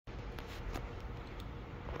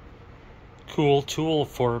cool tool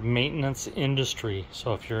for maintenance industry.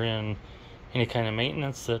 So if you're in any kind of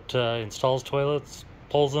maintenance that installs toilets,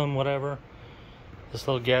 pulls them, whatever, this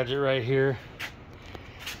little gadget right here,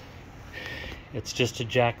 it's just a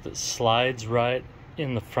jack that slides right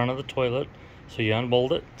in the front of the toilet. So you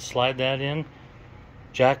unbolt it, slide that in,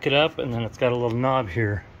 jack it up, and then it's got a little knob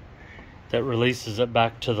here that releases it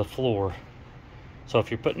back to the floor. So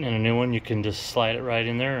if you're putting in a new one, you can just slide it right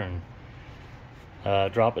in there and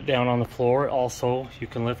drop it down on the floor. Also, you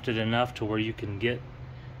can lift it enough to where you can get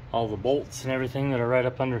all the bolts and everything that are right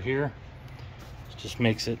up under here. It just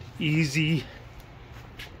makes it easy,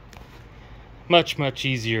 much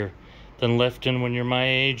easier than lifting when you're my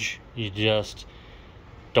age. You just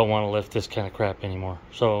don't want to lift this kind of crap anymore.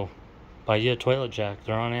 So buy you a toilet jack.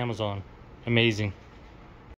 They're on Amazon. Amazing.